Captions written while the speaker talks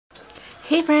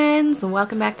Hey friends,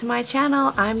 welcome back to my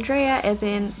channel. I'm Drea, as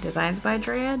in Designs by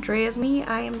Drea. Drea's me,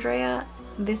 I am Drea.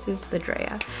 This is the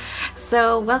Drea.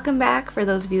 So welcome back for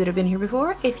those of you that have been here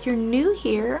before. If you're new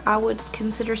here, I would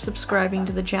consider subscribing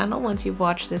to the channel once you've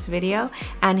watched this video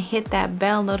and hit that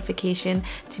bell notification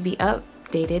to be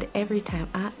updated every time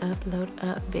I upload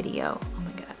a video. Oh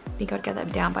my god, I think I'd get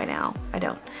that down by now. I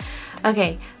don't.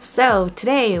 Okay, so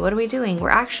today what are we doing?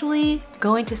 We're actually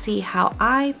going to see how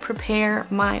I prepare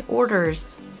my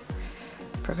orders.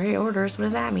 Prepare your orders, what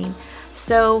does that mean?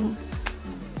 So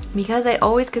because I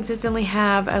always consistently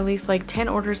have at least like 10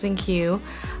 orders in queue,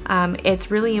 it's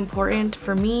really important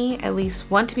for me, at least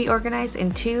one, to be organized,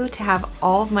 and two, to have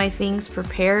all of my things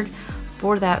prepared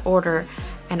for that order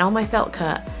and all my felt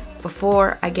cut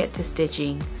before I get to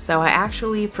stitching. So I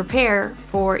actually prepare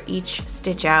for each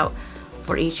stitch out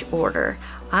for each order.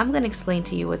 I'm going to explain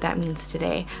to you what that means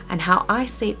today and how I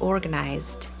stay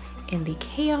organized in the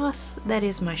chaos that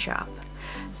is my shop.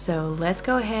 So let's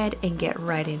go ahead and get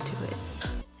right into it.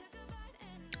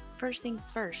 First thing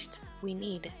first, we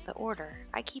need the order.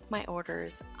 I keep my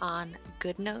orders on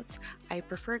GoodNotes. I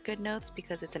prefer GoodNotes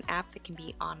because it's an app that can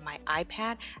be on my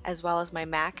iPad as well as my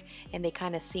Mac, and they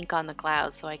kind of sync on the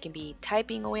cloud, so I can be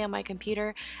typing away on my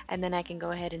computer and then I can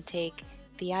go ahead and take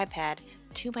the iPad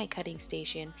to my cutting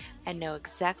station and know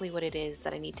exactly what it is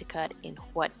that I need to cut in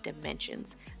what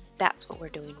dimensions. That's what we're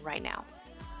doing right now.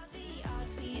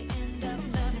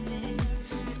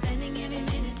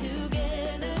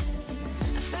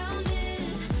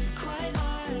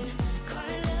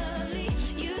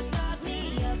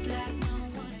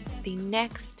 The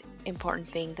next important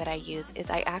thing that I use is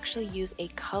I actually use a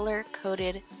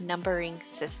color-coded numbering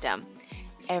system.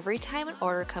 Every time an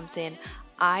order comes in,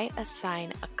 I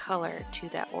assign a color to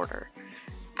that order,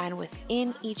 and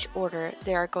within each order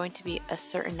there are going to be a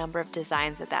certain number of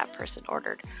designs that that person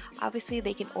ordered. Obviously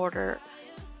they can order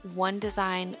one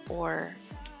design or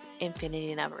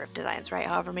infinity number of designs, right?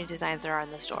 However many designs there are in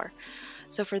the store.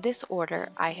 So for this order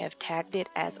I have tagged it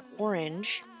as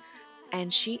orange,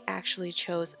 and she actually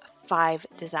chose 5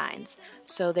 designs.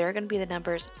 So there are going to be the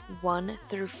numbers 1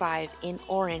 through 5 in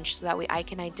orange, so that way I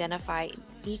can identify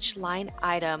each line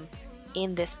item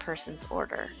in this person's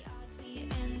order.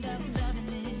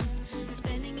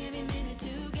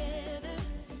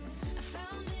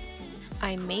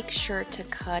 I make sure to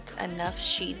cut enough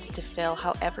sheets to fill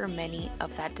however many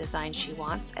of that design she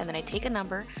wants, and then I take a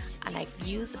number and I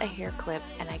use a hair clip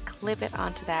and I clip it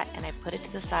onto that and I put it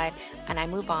to the side and I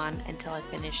move on until I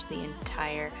finish the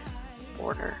entire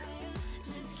order.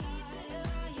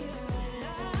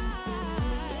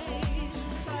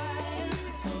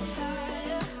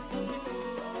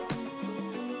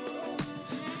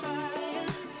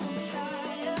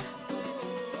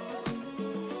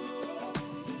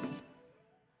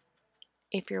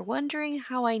 If you're wondering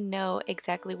how I know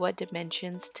exactly what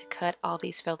dimensions to cut all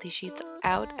these Feltie sheets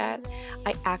out at,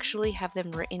 I actually have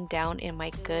them written down in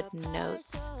my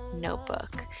GoodNotes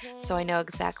notebook. So I know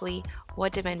exactly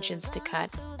what dimensions to cut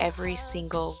every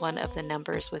single one of the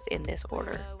numbers within this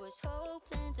order.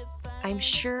 I'm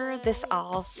sure this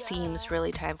all seems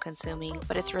really time consuming,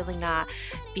 but it's really not,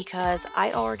 because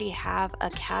I already have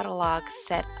a catalog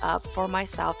set up for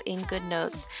myself in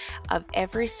GoodNotes of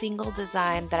every single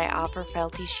design that I offer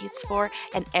Feltie sheets for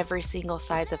and every single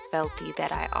size of Feltie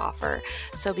that I offer.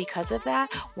 So because of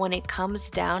that, when it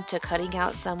comes down to cutting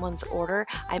out someone's order,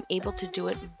 I'm able to do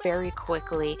it very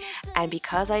quickly. And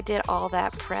because I did all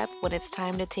that prep, when it's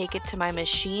time to take it to my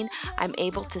machine, I'm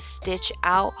able to stitch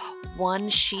out one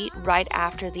sheet right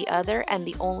after the other, and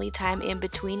the only time in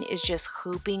between is just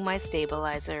hooping my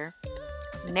stabilizer.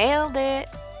 Nailed it!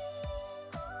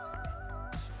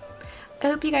 I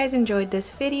hope you guys enjoyed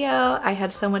this video. I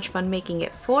had so much fun making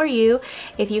it for you.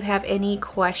 If you have any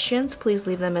questions, please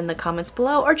leave them in the comments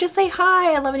below, or just say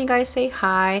hi. I love when you guys say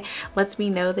hi. Lets me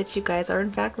know that you guys are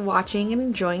in fact watching and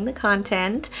enjoying the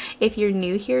content. If you're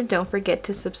new here, don't forget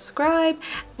to subscribe,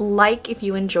 like if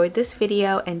you enjoyed this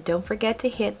video, and don't forget to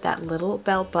hit that little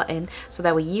bell button so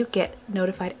that way you get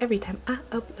notified every time I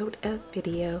upload a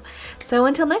video. So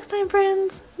until next time,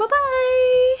 friends,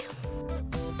 bye-bye!